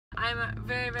I'm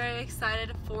very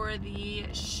excited for the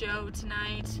show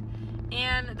tonight,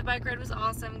 and the bike ride was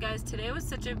awesome, guys. Today was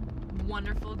such a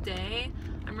wonderful day.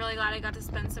 I'm really glad I got to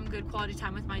spend some good quality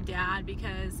time with my dad,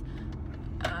 because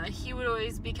he would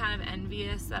always be kind of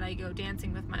envious that I go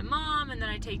dancing with my mom, and then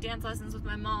I take dance lessons with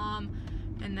my mom,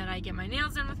 and then I get my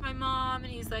nails done with my mom,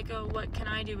 and he's like, oh, what can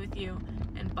I do with you?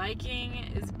 And biking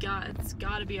it's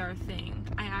got to be our thing.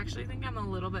 I actually think I'm a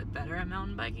little bit better at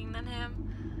mountain biking than him.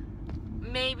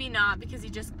 Maybe not, because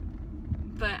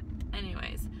but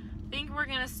anyways, I think we're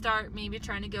gonna start maybe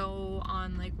trying to go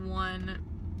on like one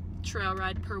trail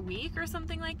ride per week or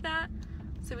something like that,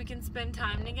 so we can spend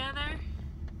time together.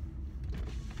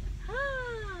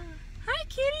 Hi,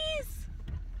 kitties!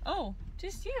 Oh,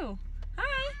 just you.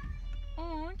 Hi.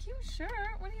 Oh, cute shirt.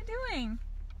 What are you doing?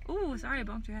 Ooh, sorry, I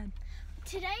bumped your head.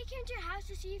 Today I came to your house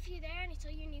to see if you're there and I saw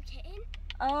your new kitten.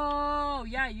 Oh,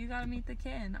 yeah, you gotta meet the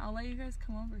kitten. I'll let you guys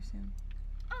come over soon.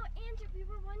 Oh, and we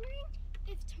were wondering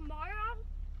if tomorrow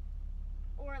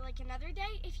or like another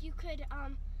day, if you could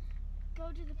go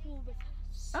to the pool with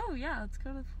us. Oh, yeah, let's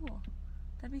go to the pool.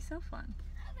 That'd be so fun.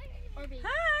 Or be.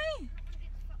 Hi!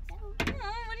 Oh, what are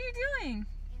you doing?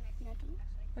 Nothing.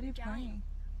 What are you playing?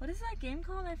 What is that game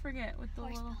called? I forget. With the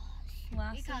little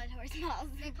lasso. We call it horse balls.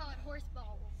 They call it horse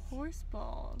balls. Horse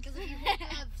balls. Because if you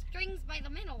have strings by the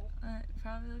middle. It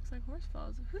probably looks like horse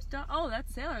balls. Who's dog? Oh,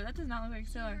 that's Sailor. That does not look like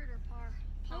She Sailor. hurt her paw.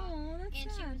 Oh, that's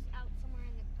and sad. she was out somewhere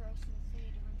in the gross in the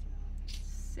city to run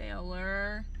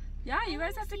Sailor. Yeah, you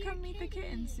guys have to come meet the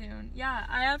kitten soon. Yeah,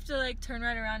 I have to like turn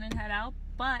right around and head out,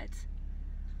 but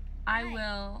I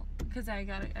will, because I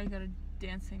got a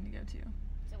dance thing to go to.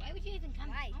 So why would you even come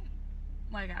home?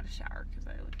 Well, I got a shower because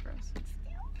I look gross.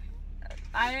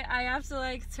 I have to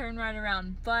like turn right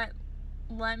around, but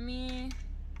let me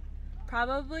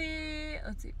probably,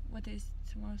 let's see, what day is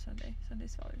tomorrow? Sunday.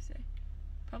 Sunday's Father's Day.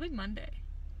 Probably Monday.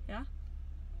 Yeah?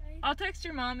 I'll text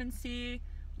your mom and see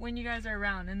when you guys are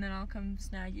around, and then I'll come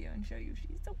snag you and show you.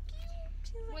 She's so cute.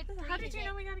 She's like, how did you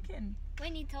know we got a kitten?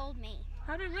 Whitney told me.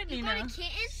 How did Whitney You know? got a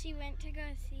kitten? She went to go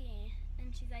see,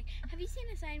 and she's like, have you seen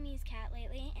a Siamese cat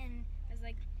lately? And I was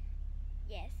like,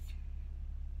 yes.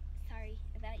 Sorry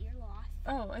about your loss.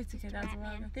 Oh, it's okay. That was a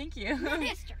while ago. Thank you.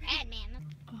 Mr. Radman.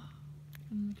 Oh, I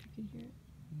don't know if you can hear it.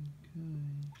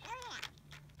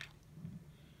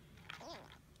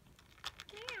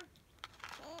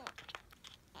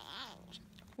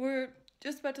 We're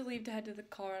just about to leave to head to the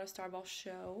Colorado Starball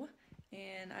show,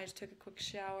 and I just took a quick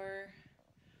shower,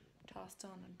 tossed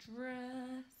on a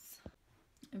dress.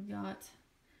 I've got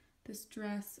this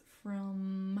dress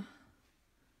from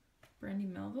Brandy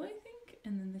Melville, I think,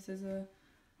 and then this is a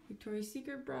Victoria's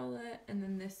Secret bralette, and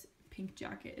then this pink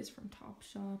jacket is from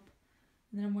Topshop,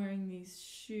 and then I'm wearing these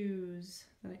shoes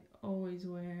that I always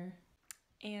wear.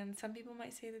 And some people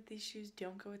might say that these shoes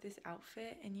don't go with this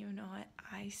outfit, and you know what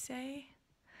I say?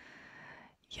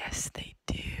 Yes, they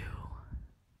do.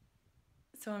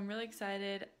 So I'm really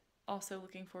excited. Also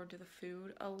looking forward to the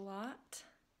food a lot.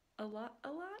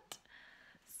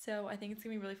 So I think it's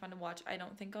gonna be really fun to watch. I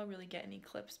don't think I'll really get any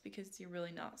clips because you're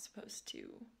really not supposed to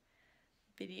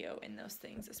video in those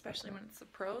things, especially when it's the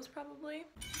pros, probably.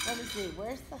 Let me see,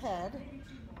 where's the head?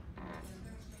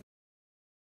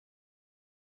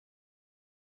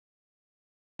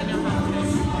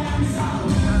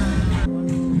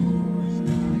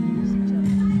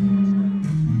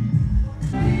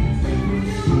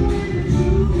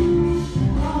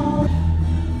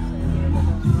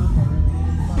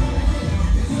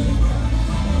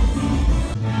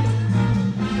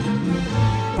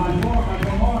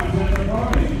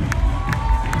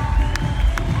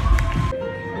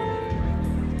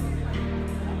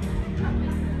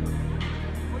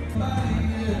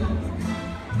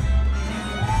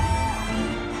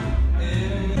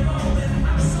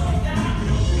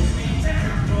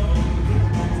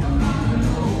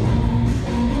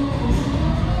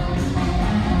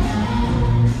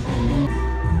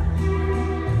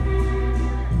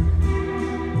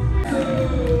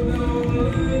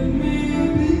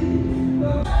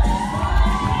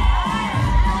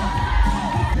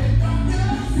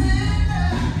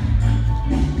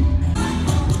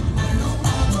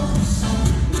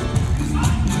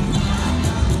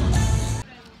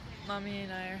 Mommy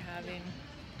and I are having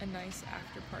a nice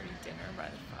after party dinner by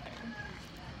the fire.